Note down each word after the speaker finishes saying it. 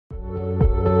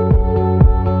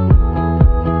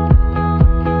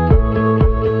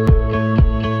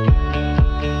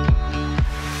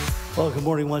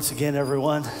once again,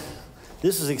 everyone.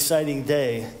 This is an exciting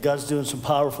day. God's doing some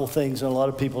powerful things in a lot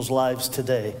of people's lives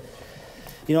today.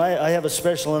 You know, I have a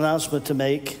special announcement to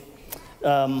make.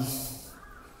 But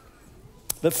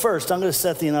first, I'm going to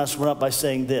set the announcement up by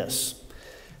saying this.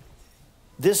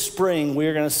 This spring, we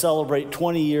are going to celebrate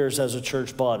 20 years as a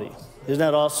church body. Isn't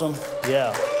that awesome?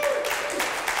 Yeah.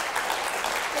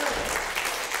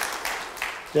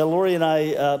 Yeah, Lori and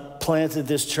I planted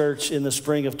this church in the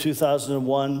spring of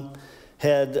 2001,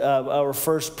 had our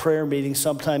first prayer meeting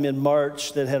sometime in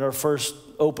March, that had our first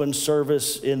open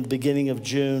service in the beginning of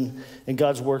June, and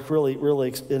God's worked really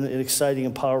in exciting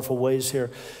and powerful ways here.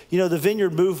 You know, the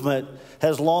Vineyard movement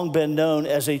has long been known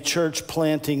as a church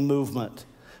planting movement.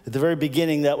 At the very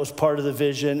beginning, that was part of the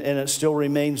vision, and it still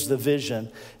remains the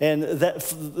vision. And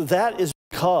that is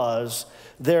because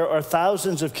there are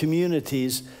thousands of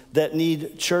communities that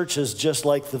need churches just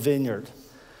like the Vineyard.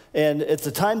 And at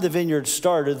the time the Vineyard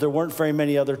started, there weren't very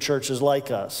many other churches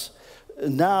like us.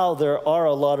 Now there are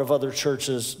a lot of other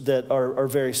churches that are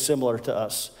very similar to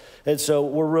us. And so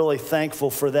we're really thankful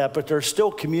for that. But there are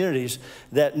still communities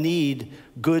that need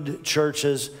good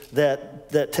churches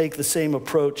that take the same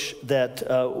approach that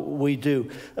we do.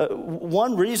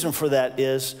 One reason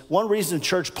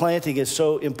church planting is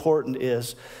so important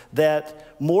is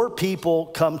that more people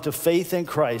come to faith in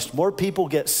Christ, more people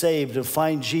get saved and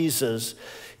find Jesus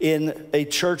in a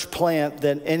church plant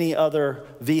than any other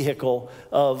vehicle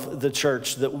of the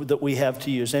church that we have to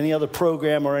use, any other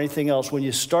program or anything else. When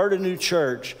you start a new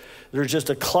church, there's just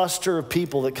a cluster of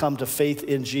people that come to faith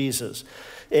in Jesus.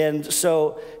 And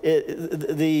so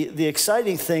the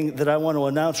exciting thing that I want to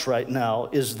announce right now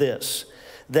is this,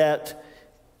 that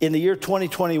in the year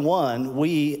 2021,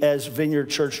 we as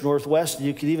Vineyard Church Northwest,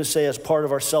 you could even say as part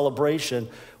of our celebration,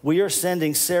 we are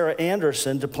sending Sarah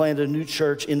Anderson to plant a new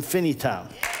church in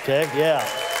Finneytown. Okay, yeah,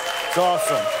 it's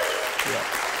awesome.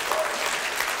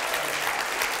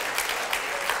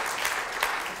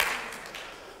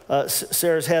 Yeah.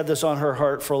 Sarah's had this on her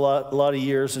heart for a lot of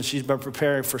years, and she's been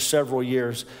preparing for several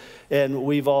years. And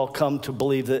we've all come to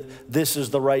believe that this is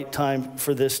the right time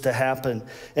for this to happen.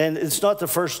 And it's not the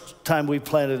first time we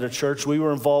planted a church. We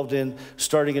were involved in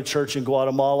starting a church in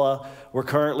Guatemala. We're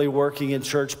currently working in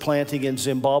church planting in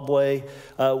Zimbabwe.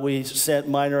 We sent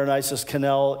Minor and Isis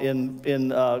Canal in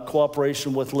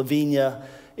cooperation with Lavinia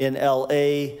in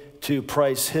LA to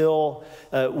Price Hill.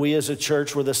 We as a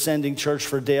church were the sending church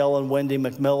for Dale and Wendy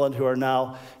McMillan, who are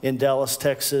now in Dallas,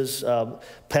 Texas,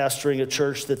 pastoring a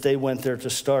church that they went there to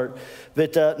start.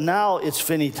 But now it's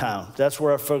Finneytown. That's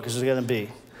where our focus is going to be.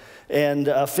 And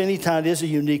Finneytown is a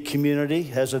unique community,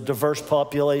 has a diverse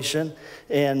population,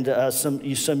 and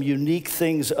some unique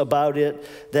things about it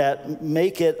that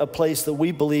make it a place that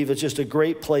we believe is just a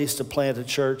great place to plant a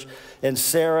church. And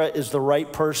Sarah is the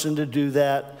right person to do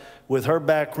that, with her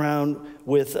background,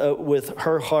 with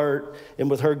her heart, and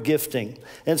with her gifting.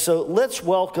 And so let's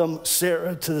welcome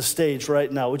Sarah to the stage right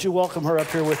now. Would you welcome her up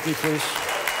here with me, please?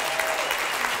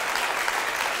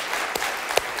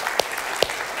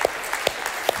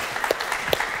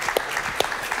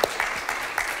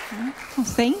 Well,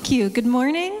 thank you. Good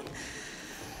morning.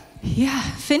 Yeah,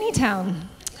 Finneytown.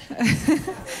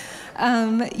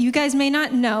 You guys may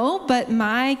not know, but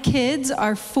my kids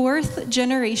are fourth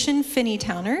generation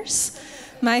Finneytowners.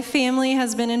 My family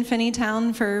has been in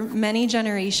Finneytown for many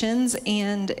generations,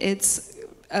 and it's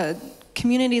a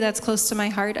community that's close to my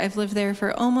heart. I've lived there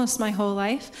for almost my whole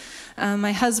life.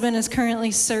 My husband is currently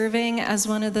serving as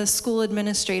one of the school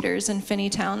administrators in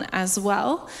Finneytown as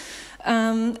well.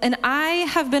 And I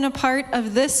have been a part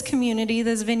of this community,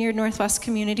 this Vineyard Northwest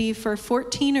community, for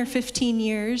 14 or 15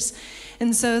 years.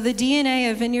 And so the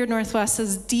DNA of Vineyard Northwest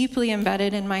is deeply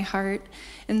embedded in my heart.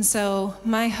 And so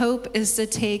my hope is to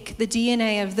take the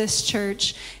DNA of this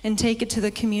church and take it to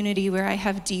the community where I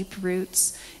have deep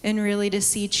roots, and really to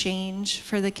see change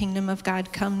for the kingdom of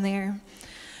God come there.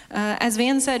 As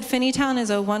Van said, Finneytown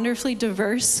is a wonderfully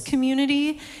diverse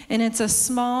community, and it's a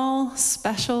small,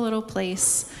 special little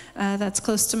place that's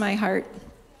close to my heart.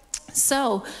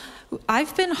 So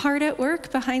I've been hard at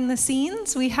work behind the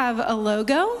scenes. We have a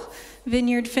logo,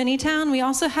 Vineyard Finneytown. We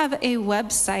also have a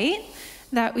website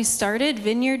that we started,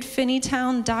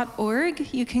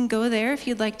 vineyardfinneytown.org. You can go there if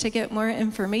you'd like to get more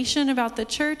information about the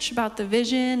church, about the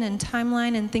vision and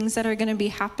timeline and things that are going to be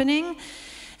happening.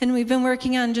 And we've been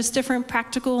working on just different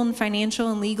practical and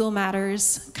financial and legal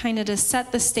matters, kind of to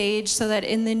set the stage so that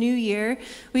in the new year,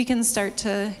 we can start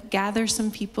to gather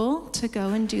some people to go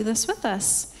and do this with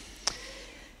us.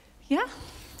 Yeah.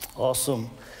 Awesome.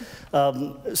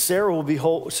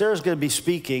 Sarah's going to be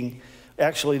speaking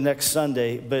actually next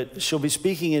Sunday, but she'll be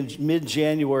speaking in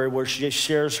mid-January where she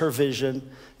shares her vision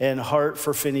and heart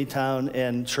for Finneytown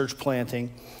and church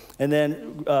planting. And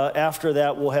then after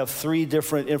that, we'll have 3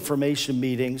 different information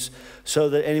meetings so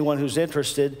that anyone who's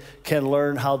interested can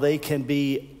learn how they can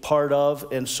be part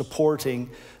of and supporting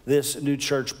this new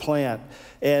church plant.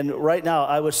 And right now,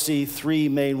 I would see 3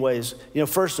 main ways.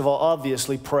 First of all,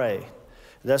 obviously pray.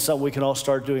 That's something we can all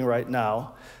start doing right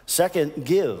now. Second,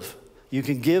 give. You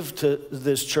can give to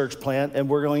this church plant, and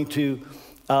we're going to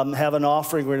have an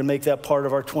offering. We're going to make that part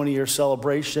of our 20-year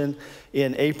celebration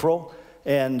in April,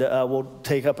 and we'll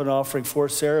take up an offering for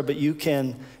Sarah. But you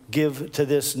can give to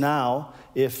this now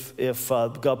if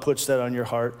God puts that on your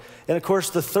heart. And of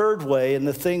course, the third way, and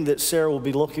the thing that Sarah will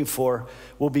be looking for,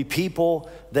 will be people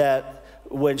that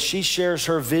when she shares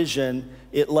her vision,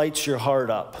 it lights your heart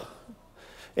up.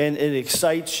 And it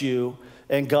excites you,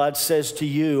 and God says to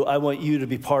you, I want you to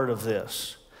be part of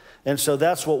this. And so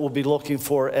that's what we'll be looking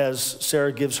for as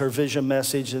Sarah gives her vision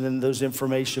message and then those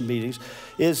information meetings,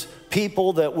 is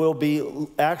people that will be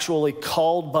actually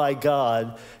called by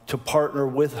God to partner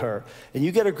with her. And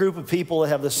you get a group of people that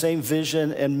have the same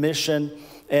vision and mission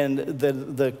and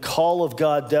the call of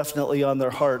God definitely on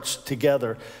their hearts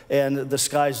together, and the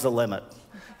sky's the limit.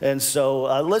 And so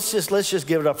let's just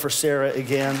give it up for Sarah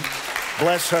again.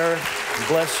 Bless her,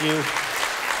 bless you.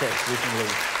 Okay, we can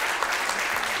leave.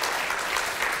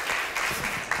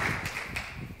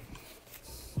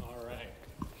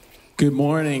 Good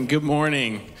morning, good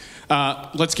morning.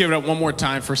 Let's give it up one more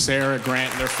time for Sarah,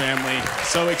 Grant, and their family.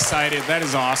 So excited, that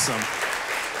is awesome.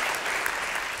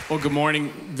 Well, good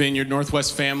morning, Vineyard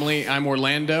Northwest family. I'm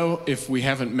Orlando, if we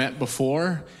haven't met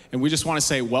before. And we just want to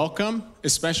say welcome,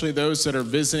 especially those that are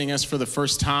visiting us for the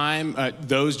first time,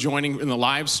 those joining in the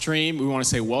live stream. We want to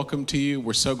say welcome to you.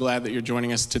 We're so glad that you're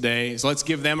joining us today. So let's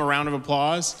give them a round of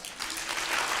applause.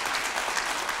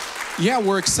 Yeah,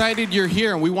 we're excited you're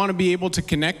here, and we want to be able to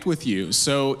connect with you.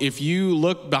 So if you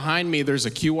look behind me, there's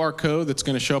a QR code that's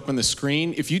going to show up on the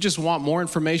screen. If you just want more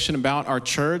information about our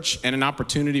church and an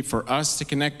opportunity for us to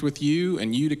connect with you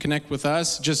and you to connect with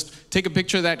us, just take a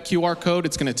picture of that QR code.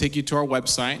 It's going to take you to our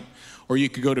website, or you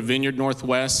could go to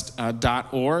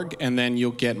vineyardnorthwest.org, and then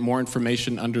you'll get more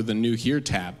information under the New Here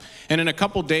tab. And in a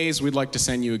couple days, we'd like to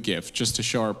send you a gift just to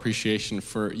show our appreciation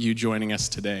for you joining us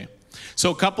today.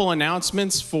 So a couple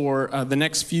announcements for the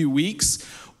next few weeks.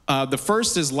 The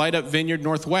first is Light Up Vineyard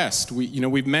Northwest.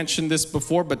 We've mentioned this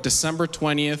before, but December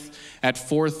 20th at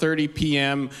 4:30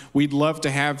 p.m., we'd love to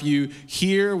have you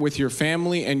here with your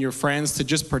family and your friends to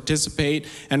just participate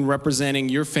and representing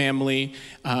your family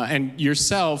and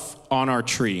yourself on our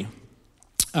tree.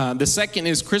 The second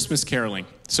is Christmas caroling.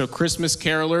 So Christmas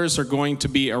carolers are going to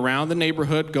be around the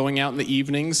neighborhood, going out in the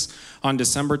evenings on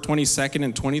December 22nd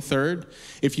and 23rd.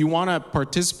 If you want to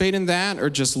participate in that or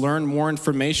just learn more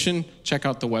information, check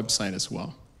out the website as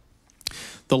well.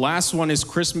 The last one is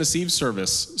Christmas Eve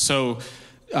service. So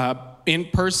in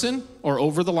person or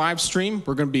over the live stream,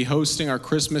 we're going to be hosting our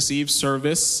Christmas Eve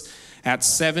service at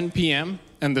 7 p.m.,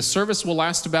 and the service will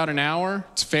last about an hour.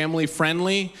 It's family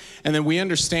friendly. And then we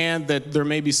understand that there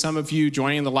may be some of you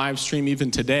joining the live stream even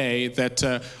today that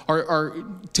are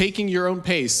taking your own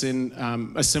pace in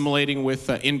assimilating with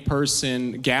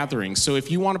in-person gatherings. So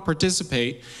if you want to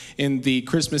participate in the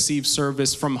Christmas Eve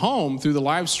service from home through the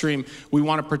live stream, we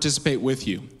want to participate with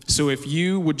you. So if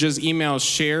you would just email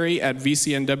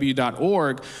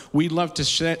sherry@vcnw.org, we'd love to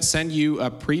send you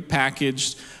a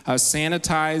prepackaged,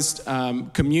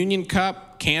 sanitized communion cup,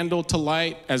 candle to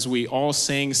light as we all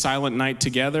sing Silent Night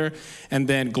together, and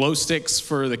then glow sticks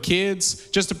for the kids,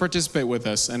 just to participate with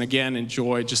us. And again,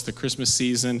 enjoy just the Christmas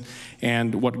season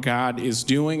and what God is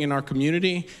doing in our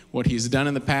community, what he's done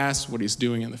in the past, what he's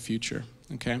doing in the future.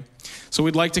 Okay? So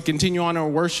we'd like to continue on our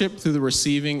worship through the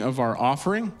receiving of our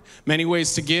offering. Many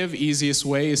ways to give. Easiest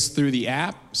way is through the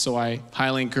app, so I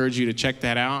highly encourage you to check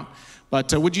that out.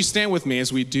 But would you stand with me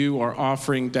as we do our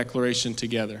offering declaration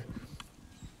together?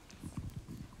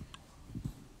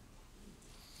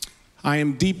 I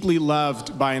am deeply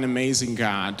loved by an amazing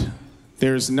God.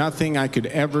 There's nothing I could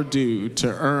ever do to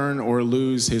earn or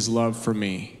lose his love for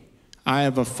me. I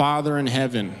have a Father in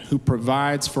heaven who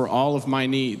provides for all of my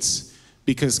needs.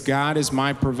 Because God is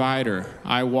my provider,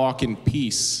 I walk in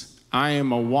peace. I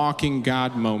am a walking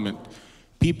God moment.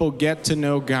 People get to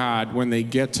know God when they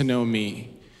get to know me.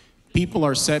 People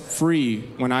are set free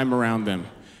when I'm around them.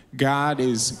 God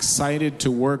is excited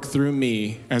to work through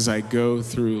me as I go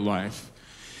through life.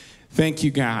 Thank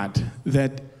you, God,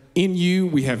 that in you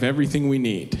we have everything we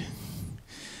need,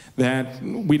 that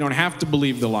we don't have to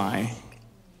believe the lie,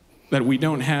 that we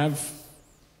don't have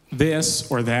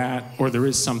this or that, or there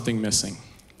is something missing.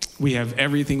 We have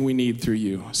everything we need through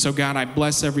you. So God, I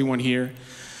bless everyone here.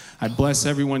 I bless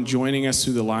everyone joining us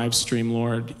through the live stream,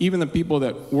 Lord. Even the people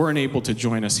that weren't able to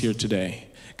join us here today.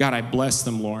 God, I bless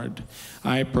them, Lord.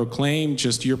 I proclaim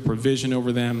just your provision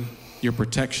over them, your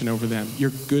protection over them,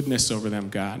 your goodness over them,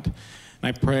 God.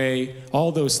 And I pray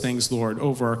all those things, Lord,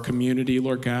 over our community,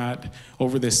 Lord God,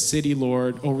 over this city,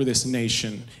 Lord, over this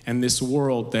nation, and this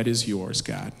world that is yours,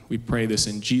 God. We pray this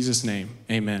in Jesus' name.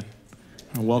 Amen.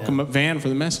 And welcome up Van for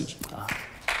the message.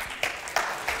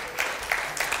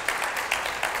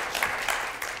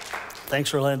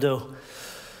 Thanks, Orlando.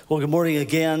 Well, good morning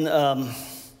again. I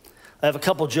have a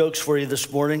couple jokes for you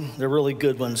this morning. They're really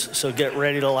good ones, so get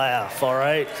ready to laugh, all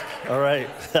right? All right.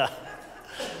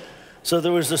 So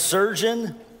there was a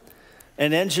surgeon,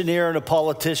 an engineer, and a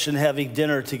politician having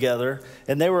dinner together,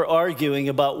 and they were arguing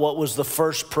about what was the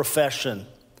first profession.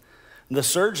 And the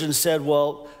surgeon said,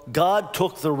 well, God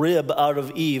took the rib out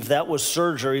of Eve. That was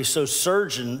surgery. So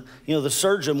surgeon, the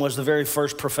surgeon was the very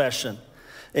first profession.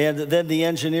 And then the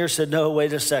engineer said, no,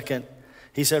 wait a second.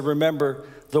 He said, remember,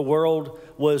 the world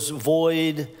was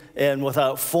void and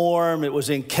without form. It was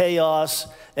in chaos,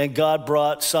 and God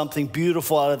brought something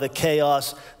beautiful out of the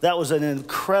chaos. That was an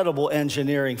incredible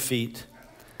engineering feat.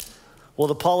 Well,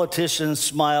 the politician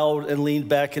smiled and leaned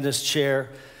back in his chair,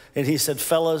 and he said,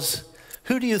 fellas,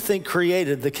 who do you think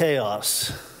created the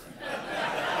chaos?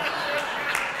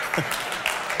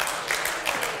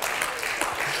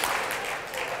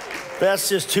 That's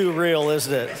just too real,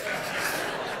 isn't it?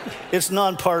 It's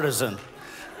nonpartisan.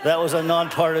 That was a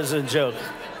nonpartisan joke.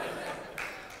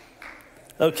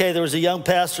 Okay, there was a young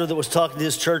pastor that was talking to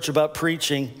his church about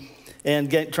preaching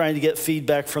and trying to get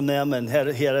feedback from them, and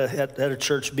he had a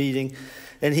church meeting.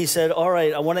 And he said, all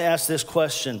right, I want to ask this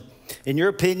question. In your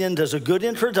opinion, does a good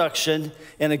introduction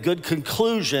and a good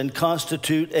conclusion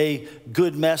constitute a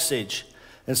good message?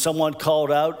 And someone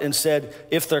called out and said,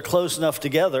 if they're close enough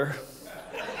together.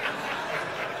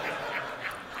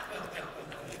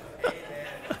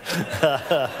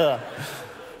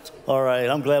 All right,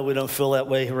 I'm glad we don't feel that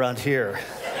way around here.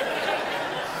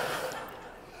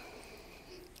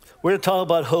 We're going to talk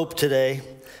about hope today,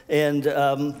 and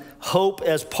hope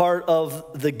as part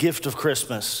of the gift of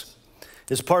Christmas.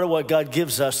 It's part of what God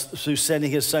gives us through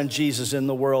sending his son Jesus in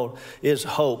the world is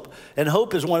hope. And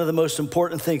hope is one of the most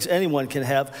important things anyone can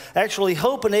have. Actually,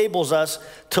 hope enables us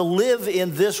to live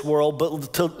in this world,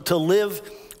 but to live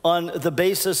on the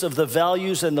basis of the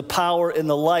values and the power and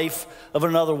the life of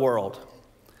another world.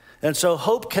 And so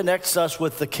hope connects us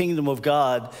with the kingdom of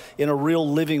God in a real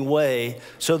living way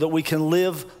so that we can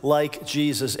live like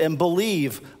Jesus and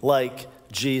believe like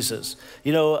Jesus.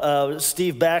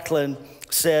 Steve Backlund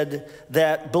said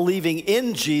that believing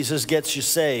in Jesus gets you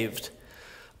saved.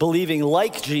 Believing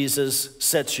like Jesus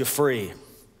sets you free.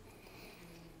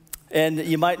 And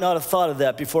you might not have thought of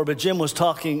that before, but Jim was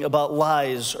talking about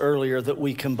lies earlier that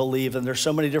we can believe. And there's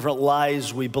so many different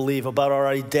lies we believe about our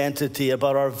identity,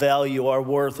 about our value, our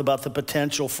worth, about the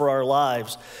potential for our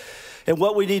lives. And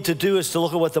what we need to do is to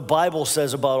look at what the Bible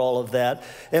says about all of that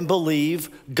and believe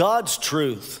God's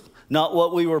truth, not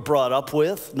what we were brought up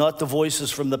with, not the voices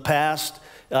from the past,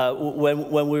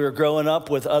 when we were growing up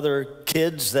with other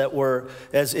kids that were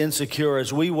as insecure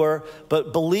as we were,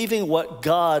 but believing what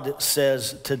God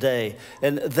says today.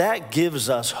 And that gives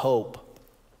us hope.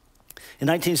 In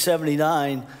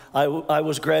 1979, I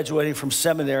was graduating from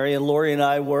seminary, and Lori and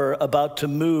I were about to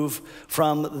move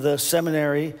from the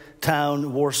seminary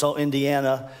town, Warsaw,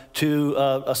 Indiana, to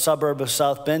a suburb of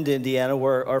South Bend, Indiana,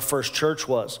 where our first church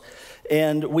was.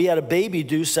 And we had a baby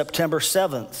due September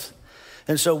 7th.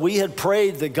 And so we had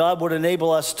prayed that God would enable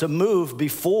us to move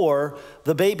before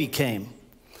the baby came.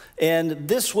 And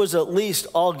this was at least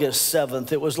August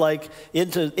 7th. It was like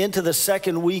into the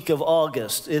second week of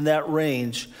August, in that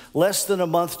range, less than a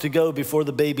month to go before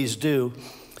the baby's due.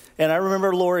 And I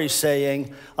remember Lori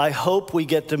saying, I hope we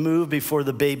get to move before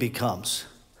the baby comes.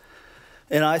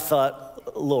 And I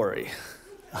thought, Lori,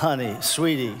 honey,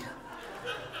 sweetie,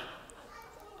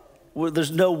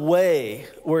 there's no way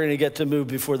we're going to get to move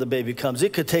before the baby comes.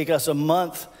 It could take us a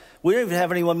month. We don't even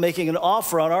have anyone making an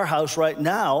offer on our house right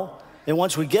now. And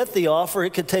once we get the offer,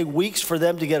 it could take weeks for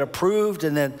them to get approved.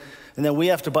 And then we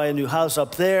have to buy a new house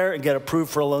up there and get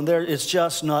approved for a loan there. It's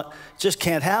just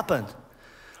can't happen.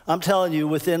 I'm telling you,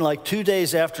 within like 2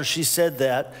 days after she said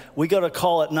that, we got a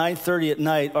call at 9:30 at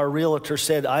night. Our realtor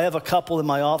said, I have a couple in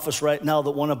my office right now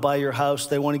that want to buy your house.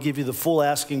 They want to give you the full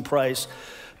asking price,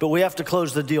 but we have to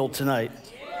close the deal tonight.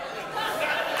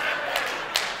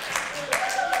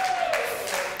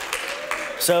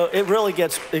 So it really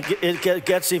gets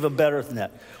even better than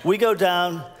that. We go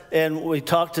down and we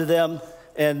talk to them.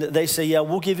 and they say, yeah,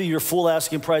 we'll give you your full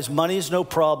asking price. Money's no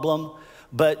problem,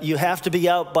 but you have to be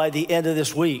out by the end of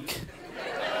this week.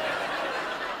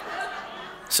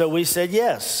 So we said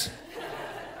yes.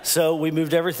 So we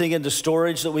moved everything into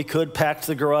storage that we could, packed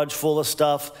the garage full of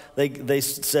stuff. They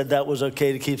said that was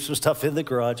okay to keep some stuff in the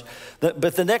garage.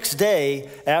 But the next day,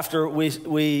 after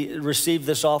we received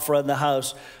this offer on the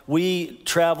house, we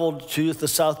traveled to the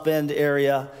South Bend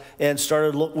area and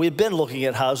we had been looking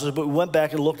at houses, but we went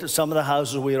back and looked at some of the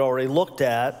houses we had already looked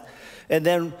at. And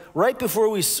then right before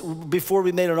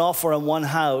we made an offer on one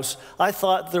house, I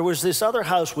thought there was this other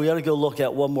house we ought to go look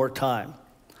at one more time.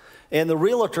 And the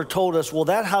realtor told us, well,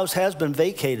 that house has been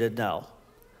vacated now.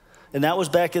 And that was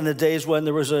back in the days when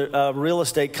there was a real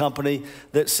estate company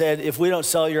that said, if we don't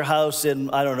sell your house in,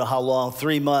 I don't know how long,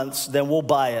 3 months, then we'll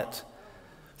buy it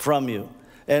from you.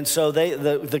 And so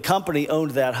the company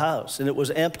owned that house, and it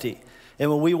was empty. And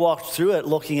when we walked through it,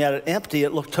 looking at it empty,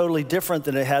 it looked totally different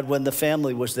than it had when the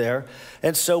family was there.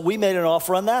 And so we made an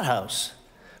offer on that house,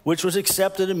 which was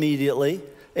accepted immediately.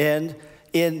 And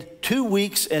in 2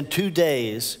 weeks and 2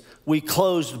 days, we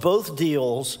closed both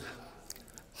deals.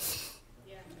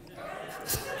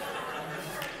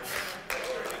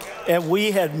 And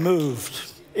we had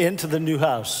moved into the new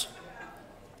house.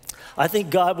 I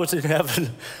think God was in heaven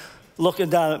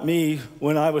looking down at me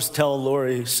when I was telling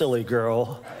Lori, silly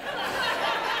girl,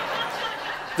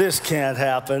 this can't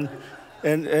happen.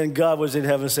 And God was in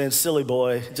heaven saying, silly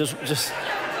boy, just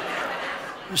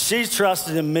she's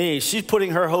trusting in me. She's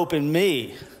putting her hope in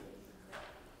me.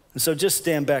 And so just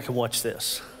stand back and watch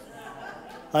this.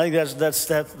 I think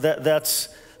that's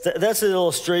an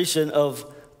illustration of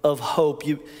hope.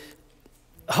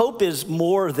 Hope is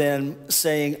more than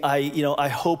saying, I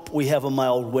hope we have a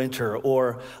mild winter,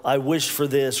 or I wish for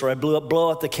this, or I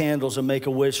blow out the candles and make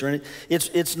a wish.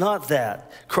 It's not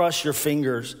that. Cross your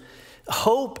fingers.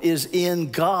 Hope is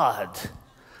in God.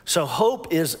 So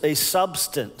hope is a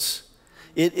substance.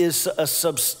 It is a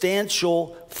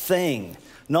substantial thing.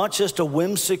 Not just a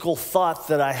whimsical thought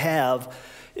that I have,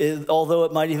 although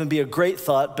it might even be a great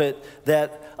thought, but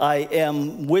that I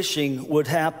am wishing would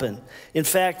happen. In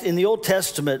fact, in the Old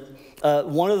Testament,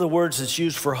 one of the words that's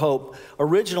used for hope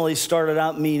originally started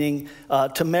out meaning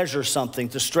to measure something,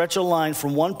 to stretch a line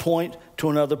from one point to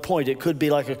another point. It could be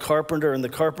like a carpenter in the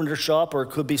carpenter shop, or it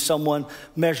could be someone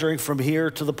measuring from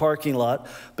here to the parking lot.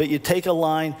 But you take a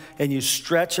line and you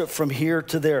stretch it from here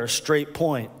to there, a straight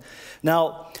point.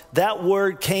 Now, that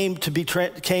word came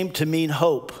to mean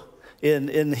hope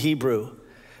in Hebrew.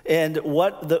 And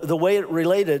what the way it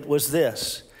related was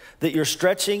this, that you're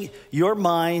stretching your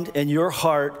mind and your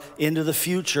heart into the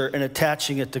future and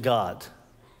attaching it to God.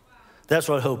 That's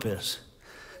what hope is.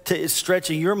 It's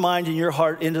stretching your mind and your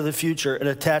heart into the future and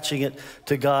attaching it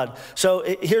to God. So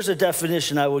here's a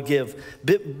definition I would give.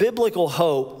 Biblical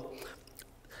hope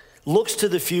looks to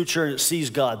the future and it sees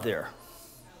God there.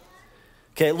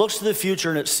 Okay, it looks to the future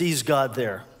and it sees God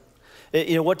there.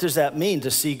 What does that mean,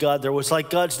 to see God there? Well, it's like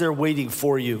God's there waiting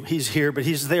for you. He's here, but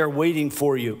he's there waiting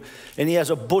for you. And he has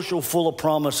a bushel full of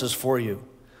promises for you.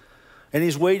 And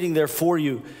he's waiting there for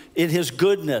you in his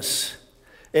goodness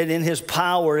and in his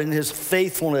power, in his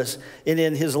faithfulness, and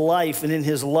in his life, and in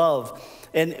his love.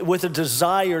 And with a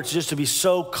desire just to be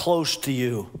so close to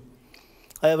you.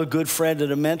 I have a good friend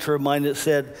and a mentor of mine that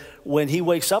said when he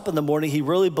wakes up in the morning, he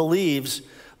really believes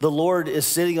the Lord is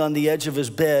sitting on the edge of his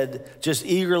bed, just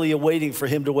eagerly awaiting for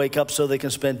him to wake up so they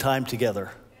can spend time together.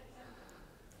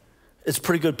 It's a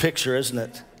pretty good picture, isn't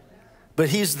it? But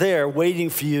he's there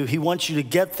waiting for you. He wants you to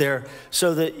get there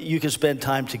so that you can spend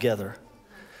time together.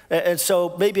 And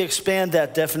so maybe expand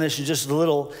that definition just a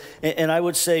little. And I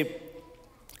would say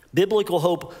biblical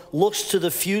hope looks to the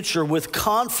future with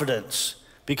confidence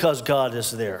because God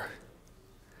is there.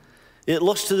 It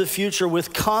looks to the future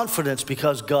with confidence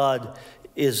because God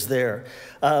is there.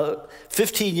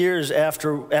 15 years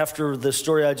after the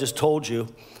story I just told you,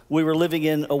 we were living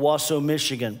in Owasso,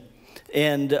 Michigan.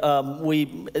 And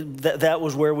that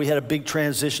was where we had a big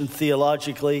transition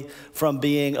theologically from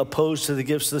being opposed to the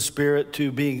gifts of the Spirit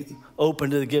to being open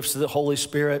to the gifts of the Holy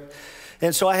Spirit.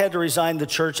 And so I had to resign the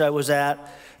church I was at.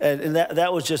 And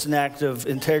that was just an act of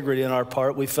integrity on our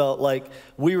part. We felt like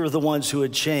we were the ones who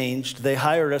had changed. They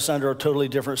hired us under a totally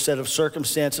different set of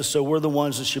circumstances, so we're the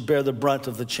ones that should bear the brunt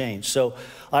of the change. So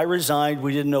I resigned.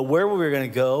 We didn't know where we were going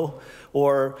to go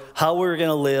or how we were going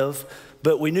to live,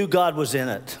 but we knew God was in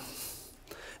it.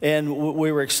 And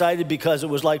we were excited because it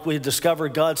was like we had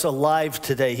discovered God's alive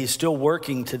today. He's still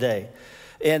working today.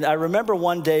 And I remember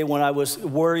one day when I was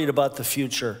worried about the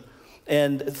future,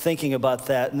 and thinking about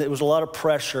that. And it was a lot of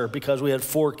pressure because we had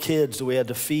 4 kids that we had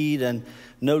to feed and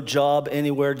no job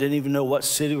anywhere, didn't even know what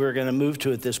city we were going to move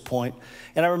to at this point.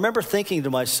 And I remember thinking to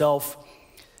myself,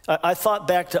 I thought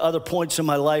back to other points in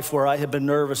my life where I had been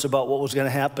nervous about what was going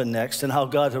to happen next and how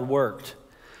God had worked.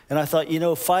 And I thought,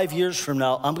 5 years from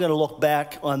now, I'm going to look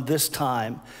back on this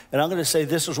time, and I'm going to say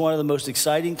this was one of the most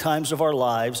exciting times of our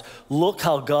lives. Look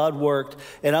how God worked.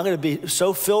 And I'm going to be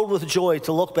so filled with joy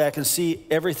to look back and see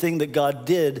everything that God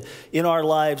did in our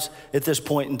lives at this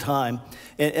point in time.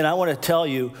 And I want to tell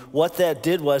you what that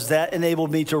did was that enabled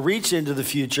me to reach into the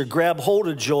future, grab hold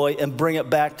of joy, and bring it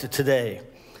back to today.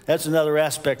 That's another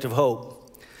aspect of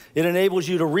hope. It enables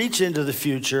you to reach into the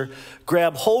future,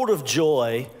 grab hold of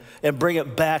joy, and bring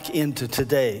it back into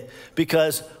today.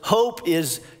 Because hope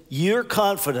is your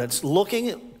confidence,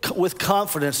 looking with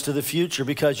confidence to the future,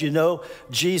 because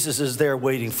Jesus is there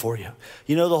waiting for you.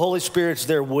 The Holy Spirit's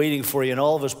there waiting for you in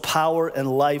all of his power and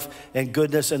life and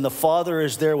goodness. And the Father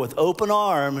is there with open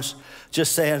arms,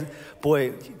 just saying,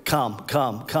 boy, come.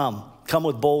 Come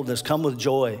with boldness, come with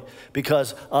joy,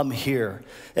 because I'm here.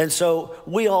 And so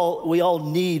we all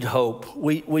need hope.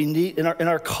 We need, in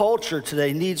our culture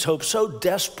today needs hope so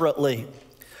desperately.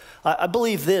 I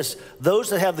believe this: those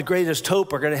that have the greatest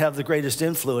hope are going to have the greatest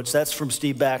influence. That's from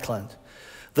Steve Backlund.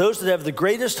 Those that have the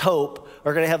greatest hope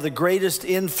are going to have the greatest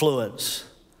influence.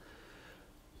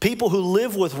 People who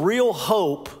live with real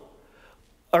hope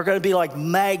are going to be like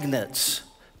magnets.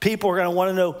 People are going to want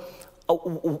to know,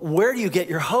 where do you get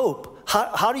your hope?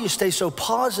 How do you stay so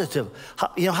positive?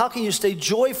 How can you stay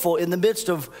joyful in the midst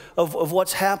of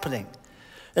what's happening?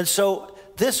 And so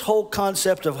this whole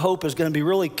concept of hope is going to be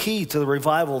really key to the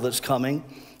revival that's coming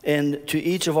and to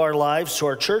each of our lives, to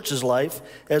our church's life,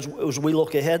 as we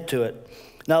look ahead to it.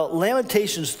 Now,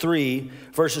 Lamentations 3,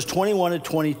 verses 21 and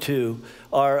 22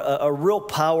 are a real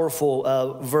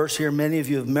powerful verse here. Many of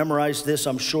you have memorized this,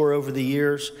 I'm sure, over the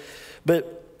years.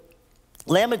 But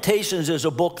Lamentations is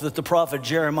a book that the prophet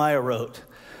Jeremiah wrote.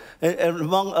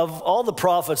 And of all the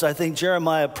prophets, I think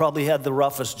Jeremiah probably had the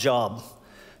roughest job,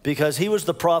 because he was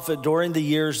the prophet during the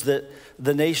years that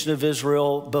the nation of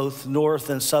Israel, both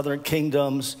north and southern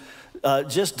kingdoms,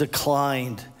 just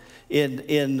declined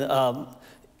in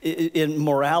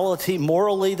morality.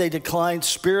 Morally, they declined.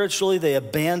 Spiritually, they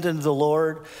abandoned the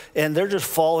Lord, and they're just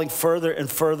falling further and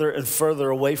further and further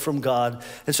away from God.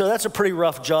 And so that's a pretty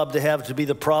rough job to have, to be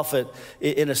the prophet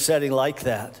in a setting like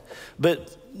that.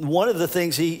 But one of the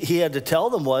things he had to tell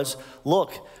them was,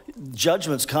 look,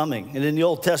 judgment's coming. And in the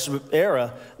Old Testament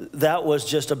era, that was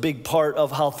just a big part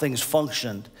of how things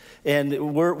functioned.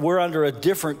 And we're under a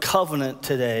different covenant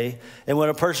today. And when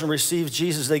a person receives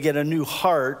Jesus, they get a new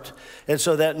heart. And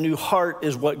so that new heart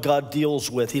is what God deals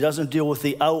with. He doesn't deal with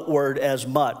the outward as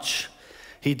much.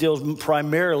 He deals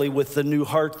primarily with the new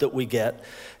heart that we get.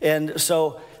 And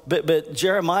so, but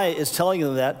Jeremiah is telling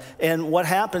them that. And what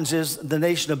happens is the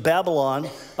nation of Babylon,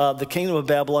 the kingdom of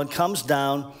Babylon, comes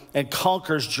down and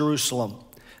conquers Jerusalem.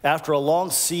 After a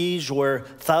long siege where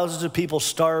thousands of people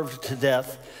starved to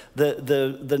death,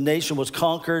 the nation was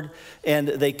conquered, and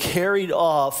they carried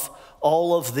off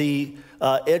all of the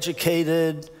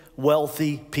educated,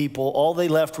 wealthy people. All they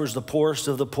left was the poorest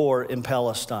of the poor in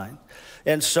Palestine.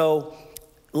 And so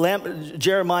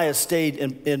Jeremiah stayed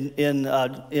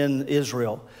in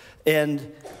Israel.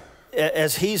 And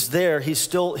as he's there, he's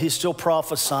still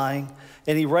prophesying.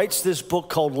 And he writes this book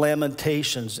called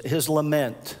Lamentations, his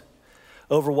lament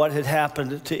over what had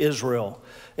happened to Israel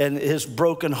and his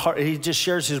broken heart. He just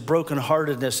shares his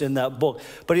brokenheartedness in that book.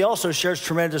 But he also shares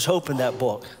tremendous hope in that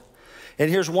book. And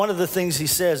here's one of the things he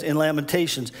says in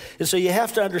Lamentations. And so you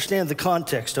have to understand the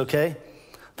context, okay?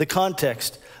 The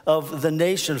context of the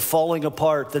nation falling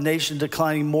apart, the nation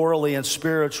declining morally and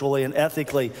spiritually and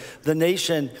ethically, the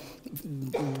nation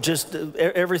just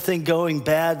everything going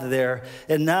bad there,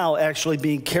 and now actually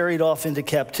being carried off into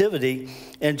captivity.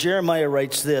 And Jeremiah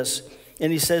writes this,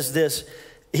 and he says this.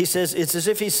 He says, it's as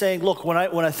if he's saying, look, when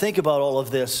I think about all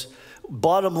of this,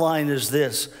 bottom line is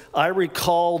this: I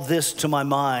recall this to my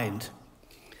mind.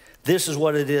 This is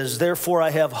what it is. Therefore,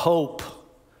 I have hope.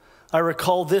 I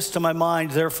recall this to my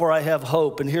mind. Therefore, I have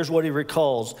hope. And here's what he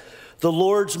recalls: the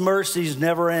Lord's mercies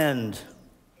never end,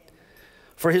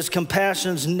 for his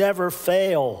compassions never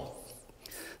fail.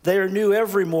 They are new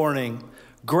every morning.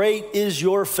 Great is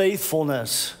your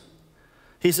faithfulness.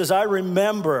 He says, I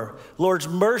remember. Lord's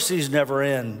mercies never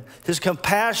end. His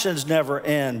compassions never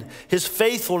end. His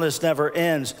faithfulness never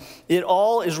ends. It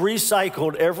all is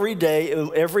recycled every day.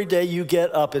 Every day you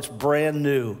get up, it's brand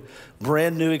new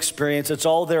experience. It's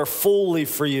all there fully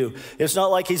for you. It's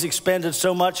not like he's expended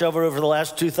so much of it over the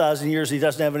last 2,000 years he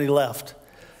doesn't have any left.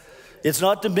 It's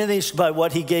not diminished by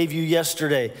what he gave you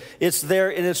yesterday. It's there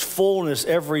in its fullness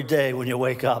every day when you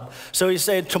wake up. So he's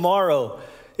saying tomorrow,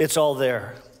 it's all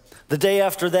there. The day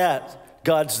after that,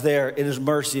 God's there in his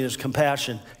mercy and his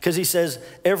compassion. Because he says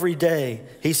every day,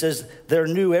 he says they're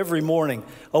new every morning.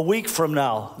 A week from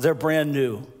now, they're brand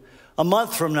new. A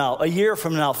month from now, a year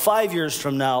from now, 5 years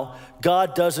from now,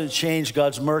 God doesn't change.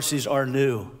 God's mercies are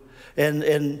new.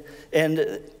 And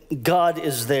God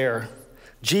is there.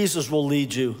 Jesus will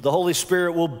lead you. The Holy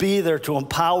Spirit will be there to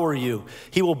empower you.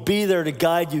 He will be there to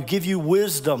guide you, give you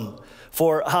wisdom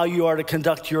for how you are to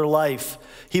conduct your life.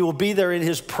 He will be there in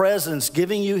his presence,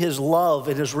 giving you his love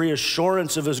and his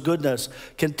reassurance of his goodness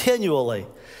continually.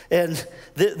 And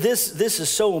this is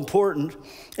so important.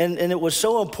 And it was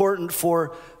so important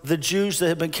for the Jews that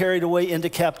had been carried away into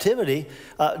captivity.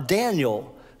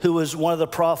 Daniel, who was one of the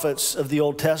prophets of the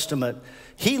Old Testament,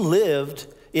 he lived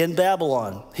in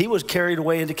Babylon. He was carried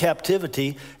away into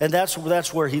captivity, and that's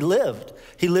where he lived.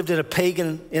 He lived in a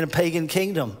pagan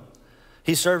kingdom.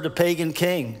 He served a pagan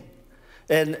king,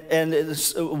 and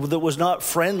that was not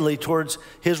friendly towards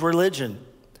his religion.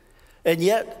 And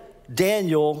yet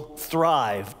Daniel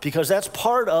thrived, because that's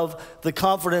part of the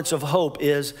confidence of hope,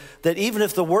 is that even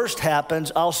if the worst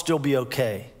happens, I'll still be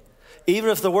okay. Even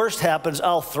if the worst happens,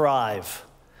 I'll thrive,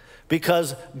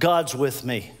 because God's with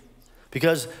me,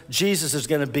 because Jesus is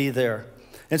going to be there.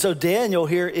 And so Daniel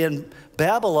here in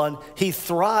Babylon, he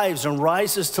thrives and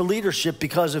rises to leadership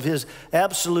because of his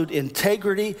absolute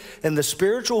integrity and the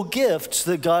spiritual gifts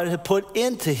that God had put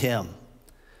into him.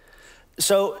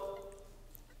 So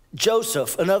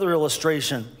Joseph, another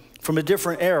illustration from a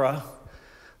different era.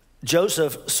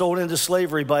 Joseph, sold into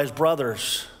slavery by his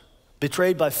brothers,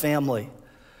 betrayed by family,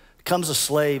 becomes a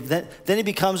slave. Then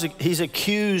he's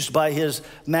accused by his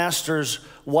master's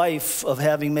wife of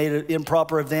having made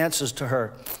improper advances to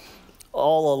her.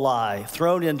 All a lie,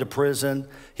 thrown into prison.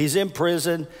 He's in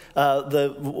prison.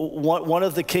 One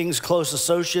of the king's close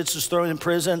associates is thrown in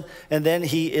prison, and then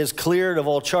he is cleared of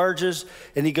all charges,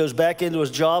 and he goes back into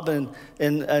his job,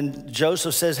 and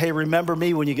Joseph says, hey, remember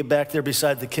me when you get back there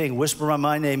beside the king. Whisper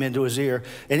my name into his ear.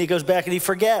 And he goes back and he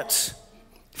forgets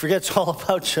all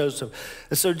about Joseph.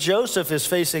 And so Joseph is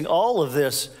facing all of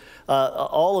this,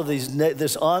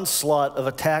 this onslaught of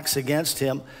attacks against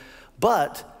him,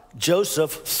 but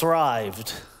Joseph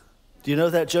thrived. Do you know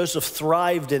that? Joseph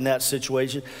thrived in that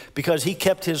situation because he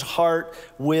kept his heart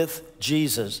with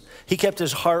Jesus. He kept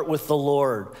his heart with the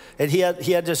Lord. And he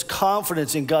had this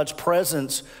confidence in God's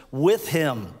presence with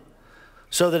him,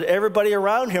 so that everybody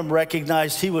around him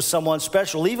recognized he was someone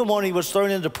special. Even when he was thrown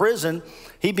into prison,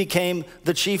 he became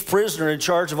the chief prisoner in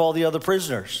charge of all the other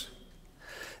prisoners.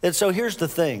 And so here's the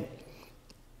thing.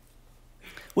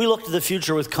 We look to the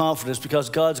future with confidence because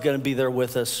God's going to be there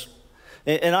with us.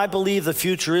 And I believe the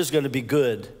future is going to be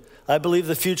good. I believe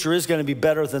the future is going to be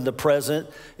better than the present,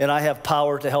 and I have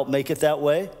power to help make it that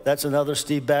way. That's another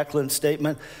Steve Backlund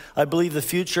statement. I believe the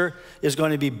future is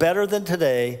going to be better than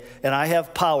today, and I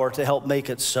have power to help make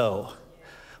it so.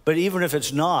 But even if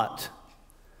it's not,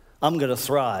 I'm going to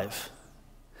thrive.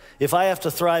 If I have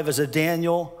to thrive as a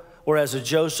Daniel or as a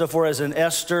Joseph or as an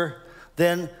Esther,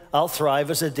 then I'll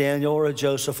thrive as a Daniel or a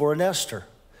Joseph or an Esther.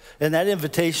 And that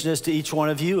invitation is to each one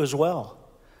of you as well.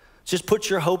 Just put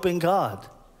your hope in God.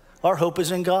 Our hope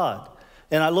is in God.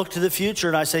 And I look to the future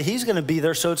and I say, he's going to be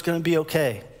there, so it's going to be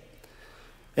okay.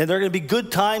 And there are going to be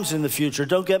good times in the future.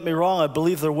 Don't get me wrong, I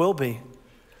believe there will be.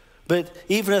 But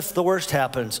even if the worst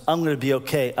happens, I'm going to be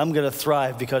okay. I'm going to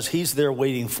thrive because he's there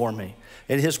waiting for me.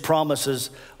 And his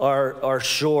promises are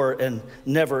sure and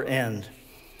never end.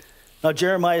 Now,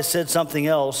 Jeremiah said something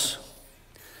else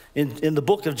in the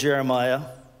book of Jeremiah,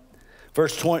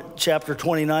 chapter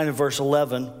 29 and verse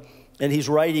 11, and he's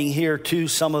writing here to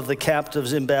some of the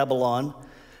captives in Babylon,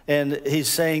 and he's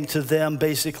saying to them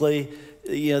basically,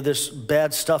 this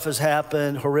bad stuff has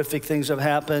happened, horrific things have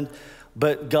happened,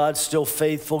 but God's still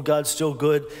faithful, God's still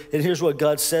good. And here's what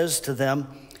God says to them.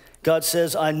 God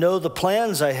says, I know the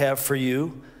plans I have for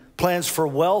you, plans for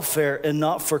welfare and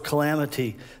not for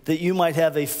calamity, that you might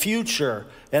have a future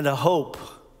and a hope.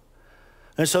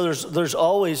 And so there's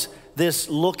always this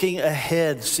looking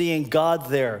ahead, seeing God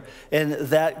there, and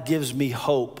that gives me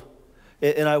hope.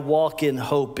 And I walk in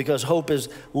hope, because hope is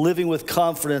living with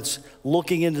confidence,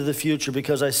 looking into the future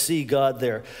because I see God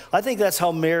there. I think that's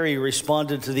how Mary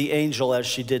responded to the angel as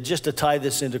she did, just to tie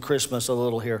this into Christmas a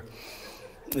little here,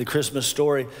 the Christmas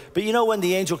story. But when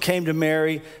the angel came to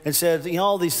Mary and said,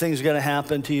 all these things are going to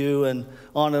happen to you, and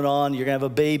on, you're going to have a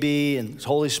baby and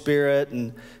Holy Spirit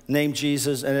and name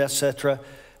Jesus and etc.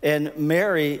 And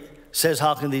Mary says,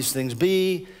 how can these things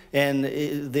be? And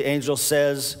the angel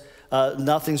says,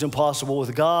 nothing's impossible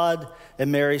with God.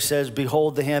 And Mary says,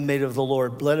 behold, the handmaid of the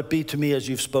Lord, let it be to me as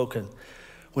you've spoken.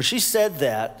 When she said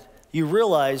that, you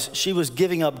realize she was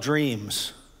giving up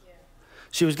dreams.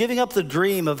 She was giving up the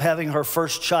dream of having her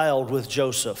first child with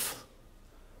Joseph.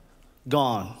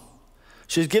 Gone.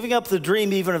 She was giving up the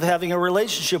dream even of having a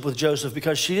relationship with Joseph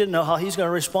because she didn't know how he's going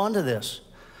to respond to this.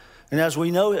 And as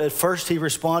we know, at first he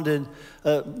responded,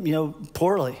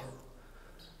 poorly.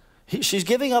 She's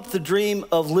giving up the dream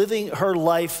of living her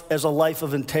life as a life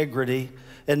of integrity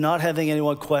and not having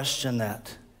anyone question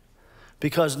that,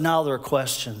 because now there are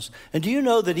questions. And do you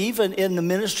know that even in the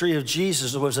ministry of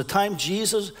Jesus, there was a time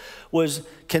Jesus was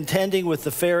contending with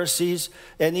the Pharisees,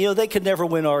 and they could never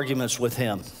win arguments with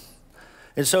him.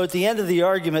 And so at the end of the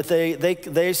argument,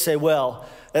 they say, well,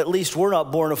 at least we're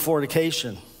not born of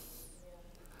fornication.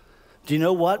 Do you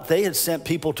know what? They had sent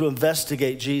people to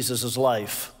investigate Jesus'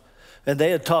 life. And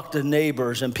they had talked to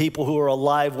neighbors and people who were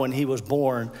alive when he was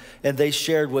born, and they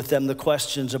shared with them the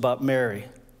questions about Mary.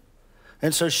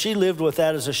 And so she lived with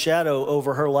that as a shadow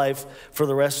over her life for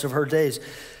the rest of her days.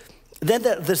 Then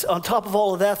on top of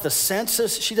all of that, the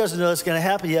census, she doesn't know it's going to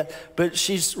happen yet, but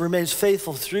she remains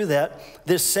faithful through that.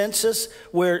 This census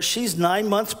where she's 9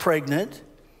 months pregnant,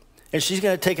 and she's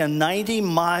going to take a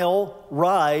 90-mile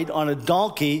ride on a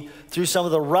donkey through some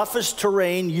of the roughest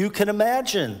terrain you can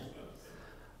imagine.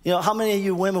 How many of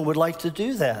you women would like to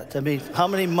do that? I mean, how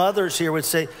many mothers here would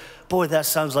say, boy, that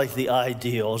sounds like the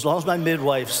ideal. As long as my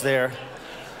midwife's there.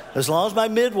 As long as my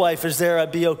midwife is there,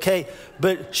 I'd be okay.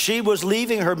 But she was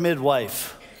leaving her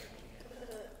midwife.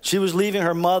 She was leaving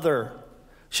her mother.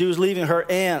 She was leaving her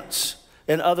aunts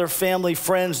and other family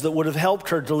friends that would have helped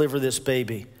her deliver this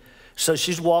baby. So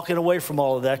she's walking away from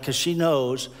all of that because she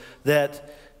knows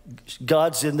that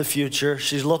God's in the future.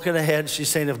 She's looking ahead. She's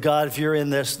saying, if you're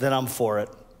in this, then I'm for it.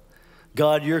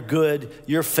 God, you're good,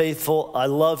 you're faithful, I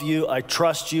love you, I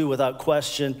trust you without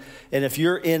question, and if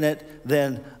you're in it,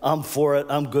 then I'm for it,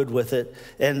 I'm good with it.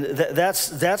 And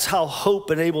that's how hope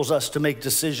enables us to make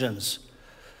decisions,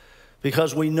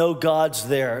 because we know God's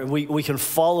there, and we can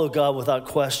follow God without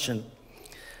question.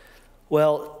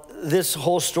 Well, this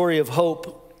whole story of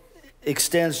hope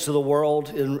extends to the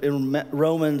world. In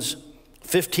Romans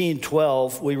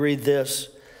 15:12, we read this.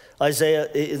 Isaiah,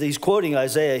 he's quoting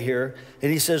Isaiah here,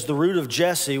 and he says, the root of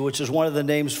Jesse, which is one of the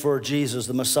names for Jesus,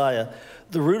 the Messiah,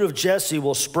 the root of Jesse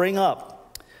will spring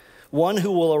up, one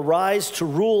who will arise to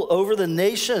rule over the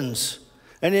nations,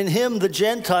 and in him the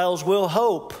Gentiles will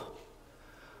hope.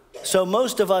 So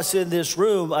most of us in this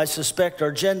room, I suspect,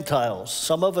 are Gentiles.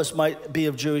 Some of us might be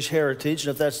of Jewish heritage,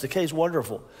 and if that's the case,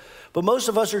 wonderful. But most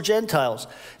of us are Gentiles,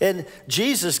 and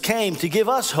Jesus came to give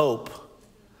us hope,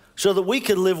 so that we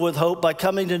could live with hope by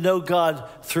coming to know God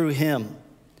through him.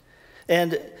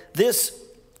 And this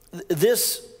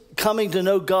coming to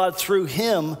know God through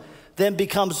him then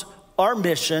becomes our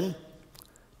mission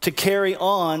to carry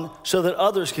on so that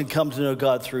others can come to know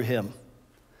God through him.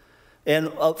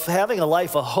 And having a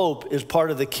life of hope is part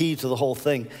of the key to the whole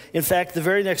thing. In fact, the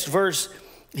very next verse,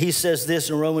 he says this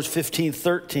in Romans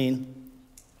 15:13,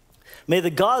 may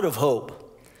the God of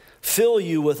hope fill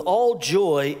you with all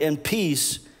joy and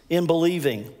peace in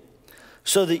believing,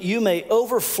 so that you may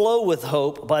overflow with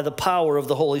hope by the power of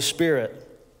the Holy Spirit.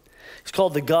 He's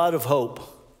called the God of hope.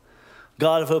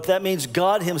 God of hope. That means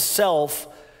God himself,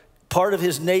 part of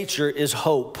his nature is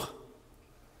hope.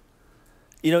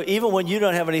 Even when you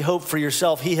don't have any hope for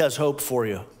yourself, he has hope for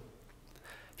you.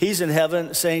 He's in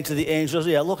heaven saying to the angels,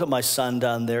 yeah, look at my son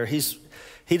down there.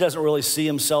 He doesn't really see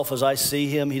himself as I see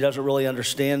him. He doesn't really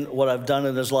understand what I've done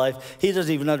in his life. He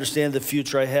doesn't even understand the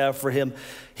future I have for him.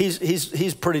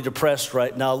 He's pretty depressed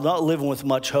right now, not living with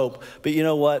much hope. But you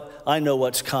know what? I know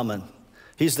what's coming.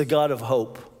 He's the God of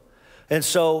hope. And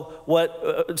so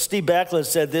what Steve Backlund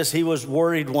said this, he was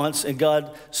worried once, and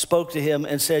God spoke to him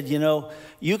and said,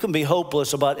 you can be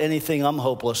hopeless about anything I'm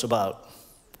hopeless about.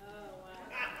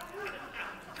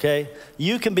 Okay?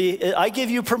 I give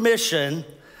you permission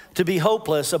to be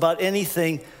hopeless about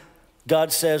anything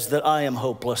God says that I am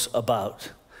hopeless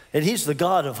about. And he's the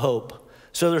God of hope.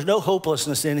 So there's no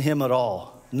hopelessness in him at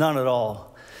all. None at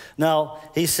all. Now,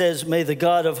 he says, may the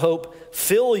God of hope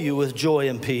fill you with joy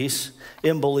and peace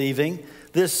in believing.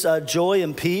 This joy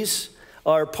and peace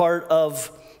are part of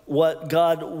what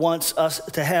God wants us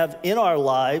to have in our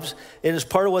lives. It is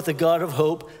part of what the God of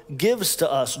hope gives to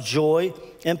us, joy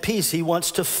and peace. He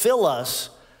wants to fill us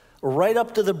right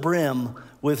up to the brim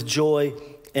with joy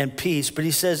and peace. But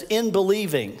he says, in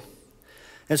believing.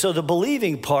 And so the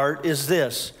believing part is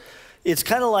this. It's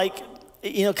kind of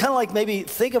like maybe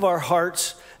think of our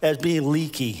hearts as being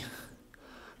leaky.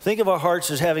 Think of our hearts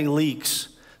as having leaks.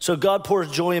 So God pours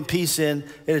joy and peace in,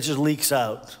 and it just leaks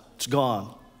out. It's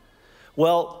gone.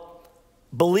 Well,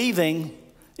 believing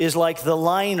is like the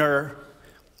liner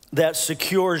that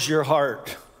secures your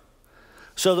heart,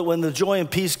 so that when the joy and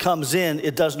peace comes in,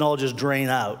 it doesn't all just drain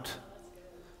out.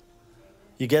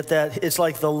 You get that? It's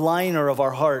like the liner of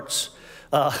our hearts.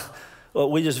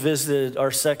 We just visited our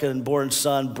second-born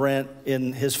son, Brent,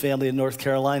 in his family in North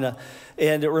Carolina.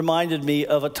 And it reminded me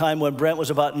of a time when Brent was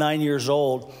about 9 years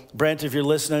old. Brent, if you're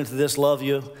listening to this, love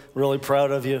you. Really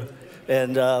proud of you.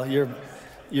 And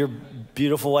your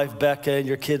beautiful wife, Becca, and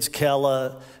your kids,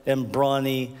 Kella and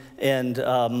Bronny and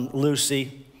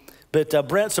Lucy. But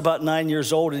Brent's about 9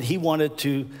 years old, and he wanted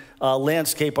to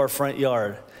landscape our front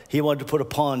yard. He wanted to put a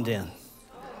pond in.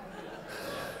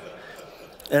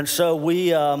 And so we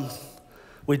dug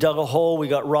a hole. We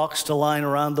got rocks to line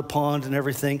around the pond and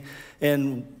everything,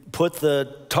 and put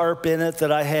the tarp in it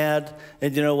that I had.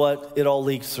 And you know what? It all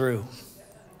leaked through.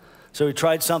 So we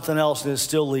tried something else, and it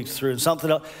still leaked through. And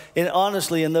something else. And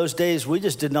honestly, in those days, we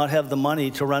just did not have the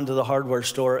money to run to the hardware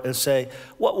store and say,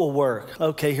 what will work?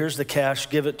 Okay, here's the cash.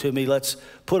 Give it to me. Let's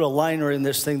put a liner in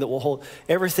this thing that will hold.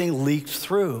 Everything leaked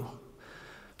through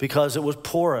because it was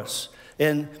porous.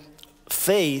 And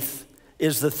faith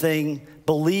is the thing,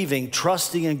 believing,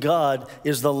 trusting in God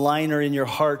is the liner in your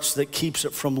hearts that keeps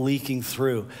it from leaking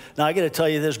through. Now, I got to tell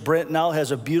you this, Brent now has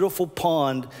a beautiful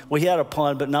pond. Well, he had a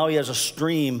pond, but now he has a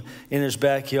stream in his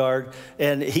backyard,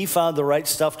 and he found the right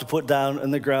stuff to put down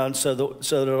in the ground so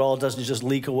that it all doesn't just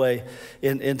leak away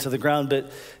into the ground.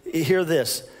 But hear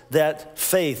this, that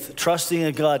faith, trusting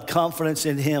in God, confidence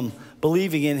in Him,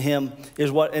 believing in Him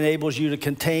is what enables you to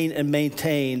contain and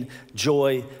maintain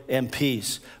joy and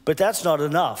peace. But that's not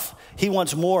enough. He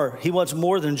wants more. He wants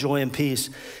more than joy and peace.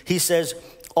 He says,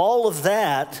 all of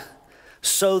that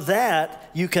so that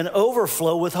you can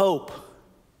overflow with hope.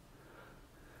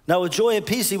 Now, with joy and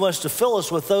peace, He wants to fill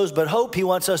us with those, but hope He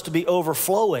wants us to be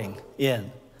overflowing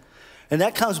in. And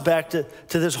that comes back to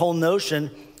this whole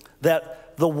notion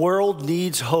that the world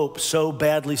needs hope so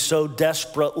badly, so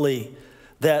desperately,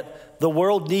 that the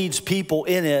world needs people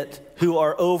in it who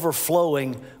are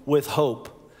overflowing with hope.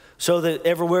 So that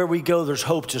everywhere we go, there's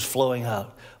hope just flowing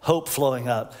out. Hope flowing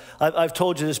out. I've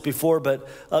told you this before, but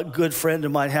a good friend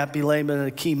of mine, Happy Lehman, and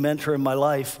a key mentor in my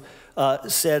life,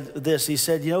 said this. He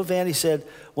said, you know, Van, he said,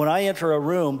 when I enter a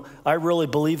room, I really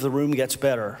believe the room gets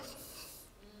better.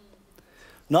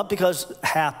 Not because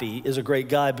Happy is a great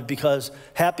guy, but because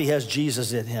Happy has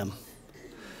Jesus in him.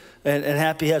 And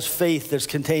Happy has faith that's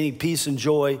containing peace and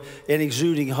joy and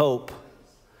exuding hope.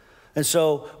 And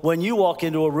so when you walk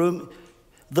into a room,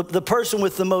 the person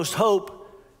with the most hope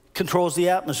controls the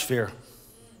atmosphere.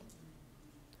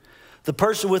 The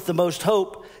person with the most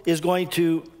hope is going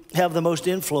to have the most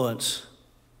influence.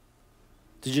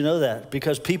 Did you know that?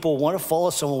 Because people want to follow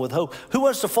someone with hope. Who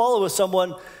wants to follow with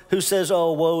someone who says,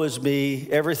 oh, woe is me,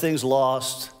 everything's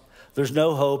lost, there's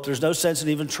no hope, there's no sense in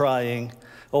even trying.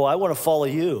 Oh, I want to follow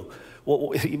you.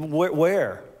 Well,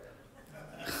 where?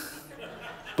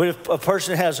 But if a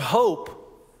person has hope,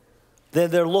 then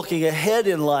they're looking ahead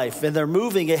in life and they're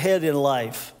moving ahead in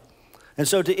life. And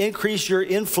so to increase your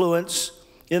influence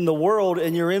in the world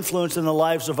and your influence in the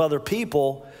lives of other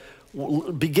people,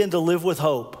 begin to live with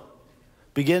hope.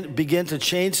 Begin to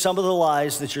change some of the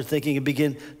lies that you're thinking and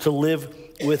begin to live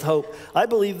with hope. I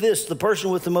believe this, the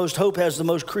person with the most hope has the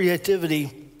most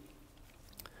creativity,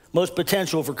 most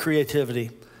potential for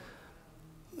creativity,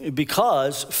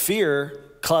 because fear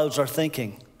clouds our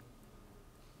thinking.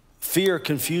 Fear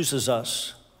confuses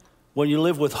us. When you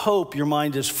live with hope, your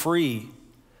mind is free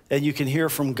and you can hear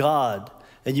from God.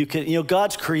 And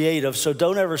God's creative, so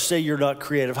don't ever say you're not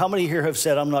creative. How many here have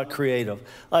said, I'm not creative?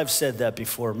 I've said that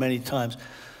before many times.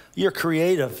 You're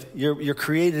creative. You're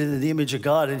created in the image of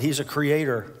God, and He's a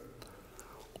creator.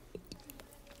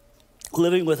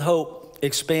 Living with hope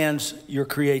expands your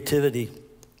creativity.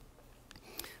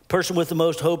 Person with the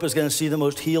most hope is going to see the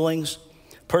most healings.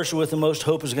 Person with the most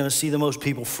hope is going to see the most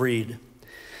people freed.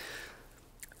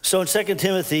 So in 2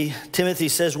 Timothy, Timothy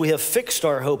says we have fixed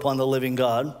our hope on the living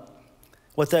God.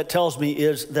 What that tells me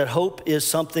is that hope is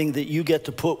something that you get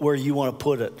to put where you want to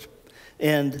put it.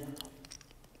 And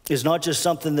it's not just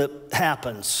something that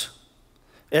happens.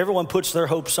 Everyone puts their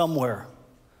hope somewhere.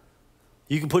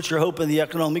 You can put your hope in the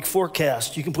economic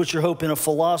forecast. You can put your hope in a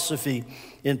philosophy,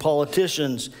 in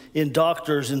politicians, in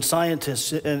doctors, in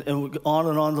scientists, and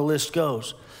on the list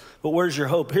goes. But where's your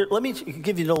hope? Here, let me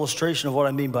give you an illustration of what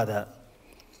I mean by that.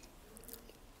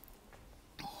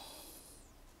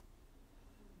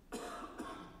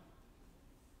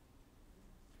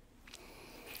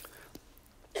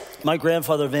 My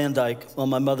grandfather Van Dyke, on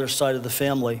my mother's side of the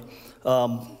family,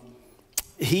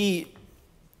 he,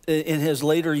 in his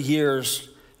later years,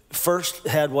 first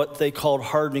had what they called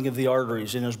hardening of the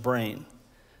arteries in his brain.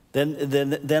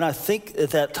 Then I think at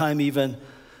that time even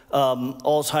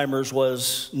Alzheimer's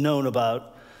was known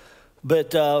about.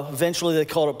 But eventually they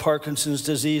called it Parkinson's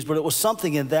disease, but it was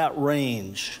something in that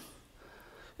range.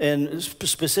 And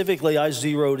specifically, I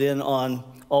zeroed in on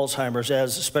Alzheimer's,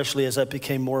 especially as that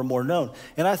became more and more known.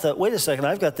 And I thought, wait a second,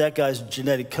 I've got that guy's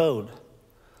genetic code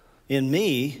in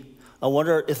me. I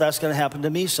wonder if that's going to happen to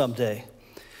me someday.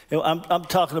 You know, I'm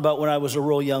talking about when I was a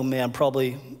real young man,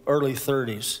 probably early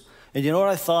 30s. And you know what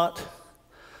I thought?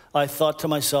 I thought to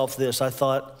myself this. I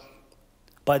thought,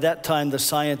 by that time, the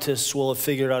scientists will have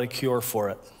figured out a cure for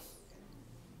it.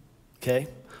 Okay?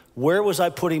 Where was I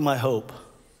putting my hope?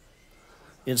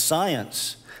 In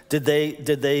science. Did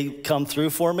they come through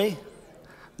for me?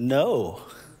 No.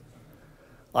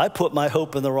 I put my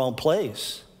hope in the wrong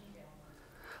place.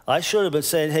 I should have been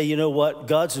saying, hey, you know what?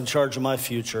 God's in charge of my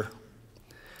future.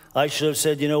 I should have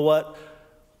said, you know what?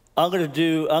 I'm going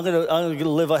to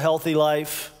live a healthy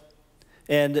life,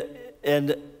 and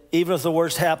even if the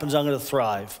worst happens, I'm going to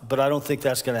thrive. But I don't think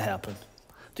that's going to happen.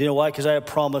 Do you know why? Because I have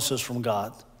promises from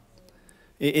God.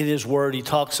 In his word, he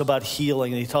talks about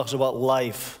healing, and he talks about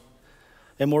life.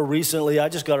 And more recently, I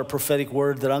just got a prophetic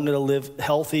word that I'm going to live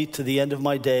healthy to the end of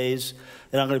my days,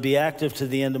 and I'm going to be active to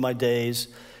the end of my days.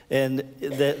 And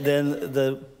then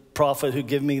the prophet who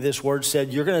gave me this word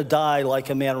said, you're going to die like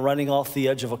a man running off the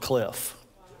edge of a cliff.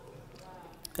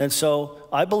 And so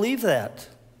I believe that.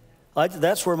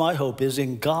 That's where my hope is,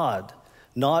 in God,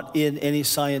 not in any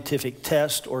scientific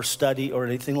test or study or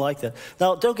anything like that.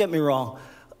 Now, don't get me wrong.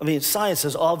 I mean, science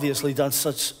has obviously done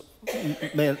such,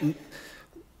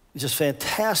 just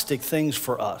fantastic things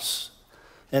for us.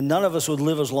 And none of us would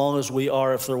live as long as we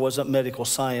are if there wasn't medical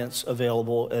science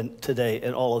available today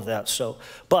and all of that. So,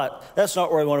 but that's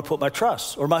not where I want to put my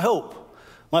trust or my hope.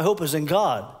 My hope is in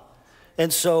God.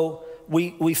 And so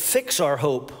we fix our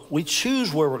hope. We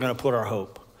choose where we're going to put our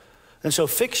hope. And so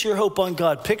fix your hope on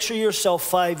God. Picture yourself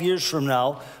 5 years from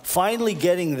now, finally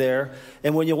getting there.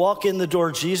 And when you walk in the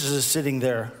door, Jesus is sitting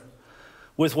there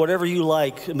with whatever you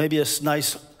like, maybe a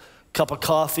nice cup of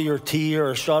coffee or tea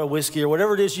or a shot of whiskey or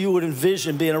whatever it is you would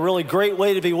envision being a really great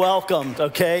way to be welcomed,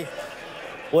 okay?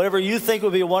 Whatever you think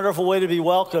would be a wonderful way to be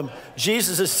welcomed.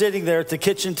 Jesus is sitting there at the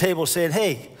kitchen table saying,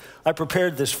 hey, I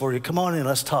prepared this for you. Come on in,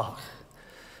 let's talk.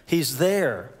 He's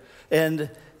there. And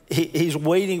He's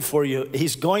waiting for you.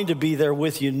 He's going to be there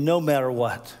with you no matter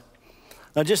what.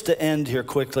 Now, just to end here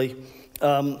quickly,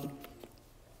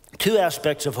 two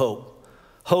aspects of hope.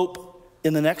 Hope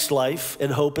in the next life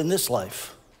and hope in this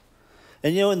life.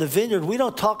 And you know, in the Vineyard, we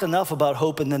don't talk enough about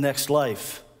hope in the next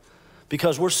life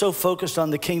because we're so focused on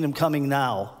the kingdom coming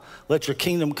now. Let your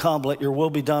kingdom come, let your will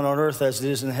be done on earth as it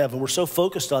is in heaven. We're so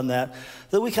focused on that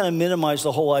we kind of minimize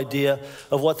the whole idea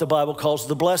of what the Bible calls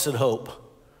the blessed hope.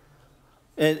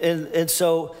 And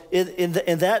so in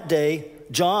that day,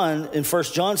 John, in 1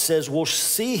 John says, we'll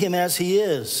see him as he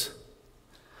is.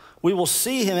 We will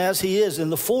see him as he is in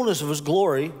the fullness of his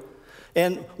glory.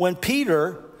 And when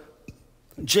Peter,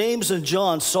 James, and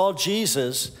John saw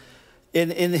Jesus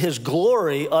in his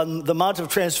glory on the Mount of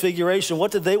Transfiguration,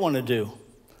 what did they want to do?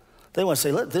 They want to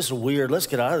say, this is weird. Let's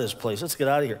get out of this place. Let's get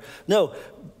out of here. No,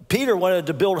 Peter wanted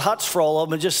to build huts for all of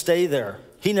them and just stay there.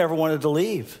 He never wanted to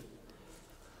leave.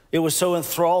 It was so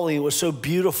enthralling. It was so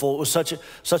beautiful. It was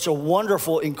such a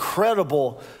wonderful,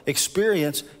 incredible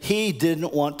experience. He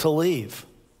didn't want to leave.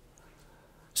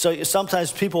 So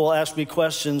sometimes people will ask me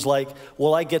questions like,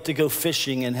 will I get to go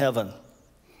fishing in heaven?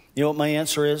 You know what my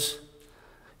answer is?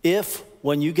 If,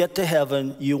 when you get to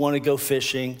heaven, you want to go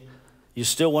fishing, you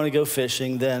still want to go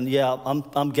fishing, then yeah,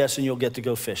 I'm guessing you'll get to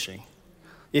go fishing,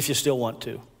 if you still want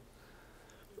to.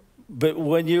 But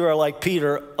when you are like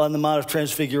Peter on the Mount of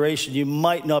Transfiguration, you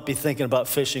might not be thinking about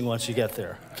fishing once you get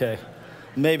there, okay?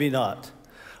 Maybe not.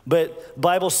 But the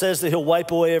Bible says that he'll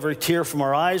wipe away every tear from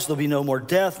our eyes. There'll be no more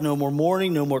death, no more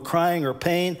mourning, no more crying or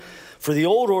pain. For the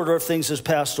old order of things has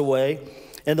passed away.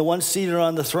 And the one seated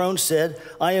on the throne said,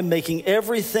 I am making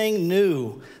everything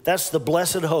new. That's the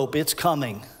blessed hope. It's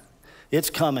coming. It's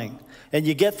coming. And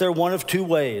you get there one of two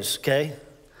ways, okay?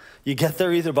 You get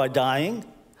there either by dying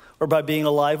or by being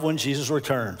alive when Jesus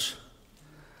returns.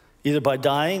 Either by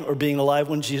dying or being alive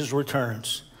when Jesus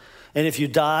returns. And if you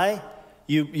die,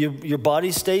 your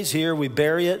body stays here, we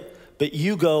bury it, but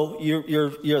you go,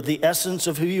 you're the essence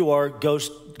of who you are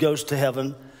goes to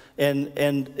heaven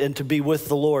and to be with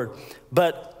the Lord.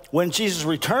 But when Jesus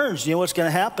returns, you know what's going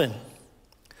to happen?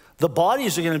 The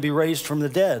bodies are going to be raised from the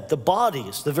dead. The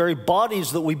bodies, the very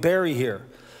bodies that we bury here.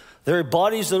 The very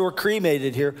bodies that were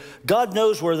cremated here. God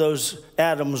knows where those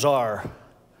atoms are.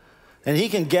 And he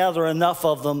can gather enough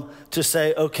of them to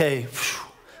say, okay,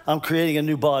 I'm creating a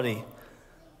new body.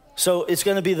 So it's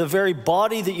going to be the very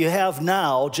body that you have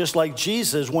now, just like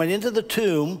Jesus went into the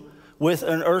tomb with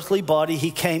an earthly body, he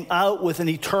came out with an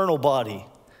eternal body.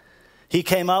 He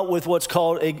came out with what's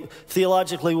called,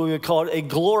 theologically, we would call it a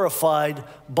glorified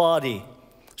body.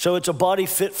 So it's a body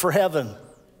fit for heaven.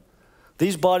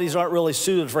 These bodies aren't really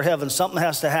suited for heaven. Something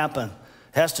has to happen.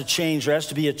 It has to change. There has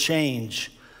to be a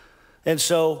change. And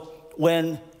so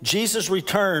when Jesus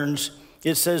returns,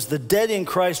 it says the dead in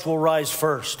Christ will rise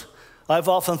first. I've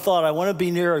often thought I want to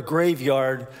be near a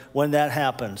graveyard when that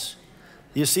happens.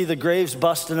 You see the graves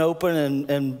busting open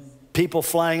and people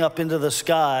flying up into the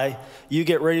sky. You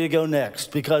get ready to go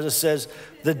next, because it says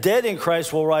the dead in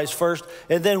Christ will rise first,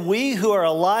 and then we who are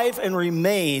alive and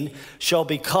remain shall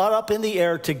be caught up in the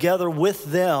air together with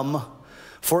them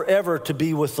forever to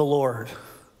be with the Lord.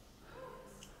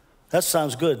 That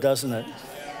sounds good, doesn't it?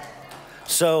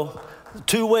 So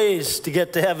 2 ways to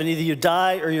get to heaven. Either you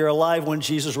die or you're alive when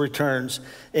Jesus returns,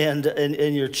 and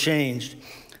you're changed.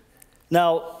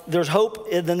 Now, there's hope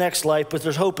in the next life, but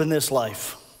there's hope in this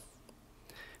life.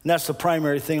 And that's the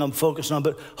primary thing I'm focused on.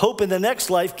 But hope in the next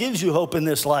life gives you hope in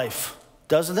this life,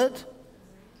 doesn't it?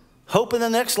 Hope in the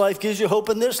next life gives you hope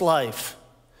in this life.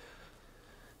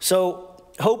 So,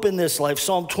 hope in this life.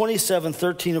 Psalm 27,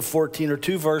 13 and 14 are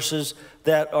 2 verses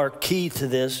that are key to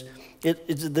this.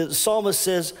 The psalmist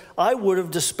says, I would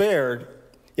have despaired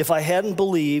if I hadn't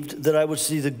believed that I would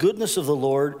see the goodness of the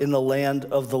Lord in the land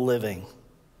of the living.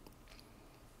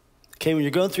 Okay, when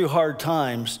you're going through hard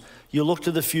times, you look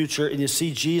to the future and you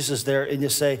see Jesus there and you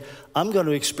say, I'm going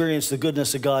to experience the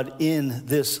goodness of God in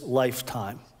this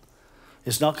lifetime.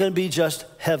 It's not going to be just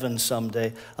heaven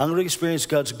someday. I'm going to experience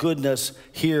God's goodness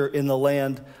here in the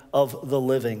land of the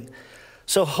living.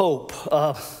 So hope.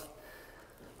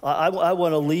 I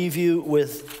want to leave you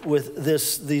with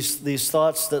these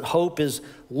thoughts that hope is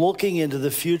looking into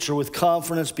the future with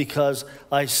confidence because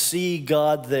I see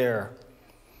God there.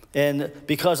 And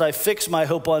because I fix my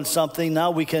hope on something,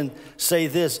 now we can say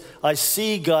this: I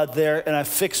see God there and I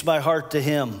fix my heart to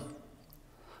him.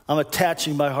 I'm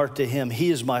attaching my heart to him.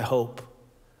 He is my hope.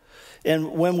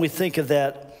 And when we think of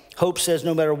that, hope says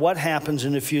no matter what happens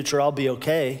in the future, I'll be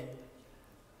okay.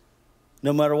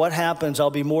 No matter what happens, I'll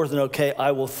be more than okay.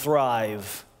 I will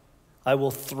thrive. I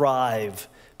will thrive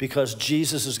because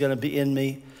Jesus is going to be in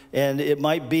me. And it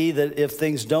might be that if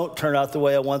things don't turn out the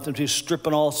way I want them to,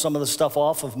 stripping some of the stuff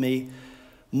off of me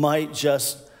might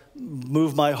just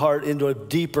move my heart into a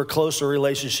deeper, closer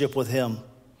relationship with him.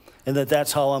 And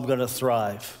that's how I'm going to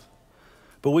thrive.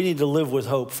 But we need to live with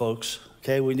hope, folks.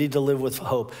 Okay, we need to live with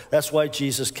hope. That's why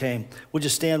Jesus came. Would you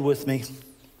stand with me?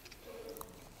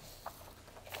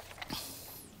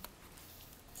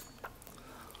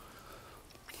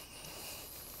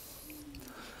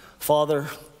 Father,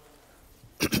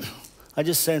 I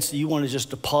just sense that you want to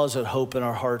just deposit hope in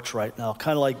our hearts right now,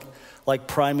 kind of like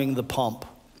priming the pump,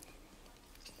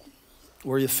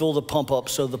 where you fill the pump up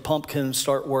so the pump can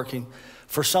start working.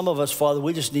 For some of us, Father,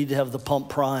 we just need to have the pump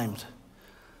primed.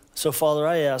 So, Father,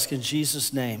 I ask in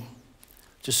Jesus' name,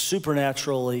 just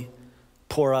supernaturally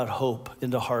pour out hope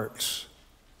into hearts.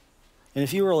 And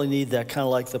if you really need that, kind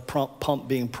of like the pump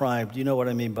being primed, you know what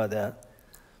I mean by that.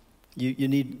 You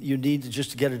need to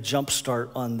just get a jump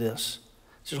start on this.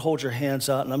 Just hold your hands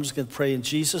out, and I'm just going to pray in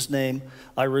Jesus' name.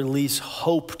 I release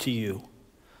hope to you.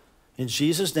 In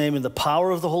Jesus' name, in the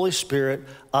power of the Holy Spirit,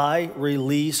 I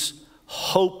release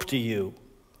hope to you.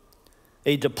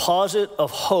 A deposit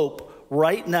of hope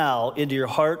right now into your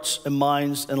hearts and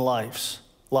minds and lives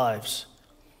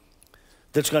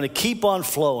that's going to keep on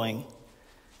flowing.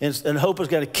 And hope is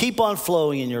going to keep on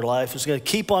flowing in your life. It's going to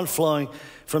keep on flowing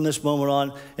from this moment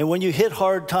on. And when you hit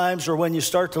hard times or when you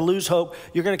start to lose hope,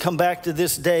 you're going to come back to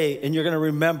this day and you're going to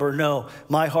remember, no,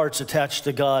 my heart's attached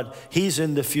to God. He's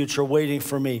in the future waiting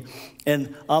for me.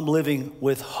 And I'm living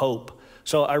with hope.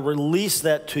 So I release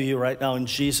that to you right now in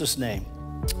Jesus' name.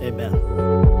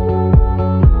 Amen.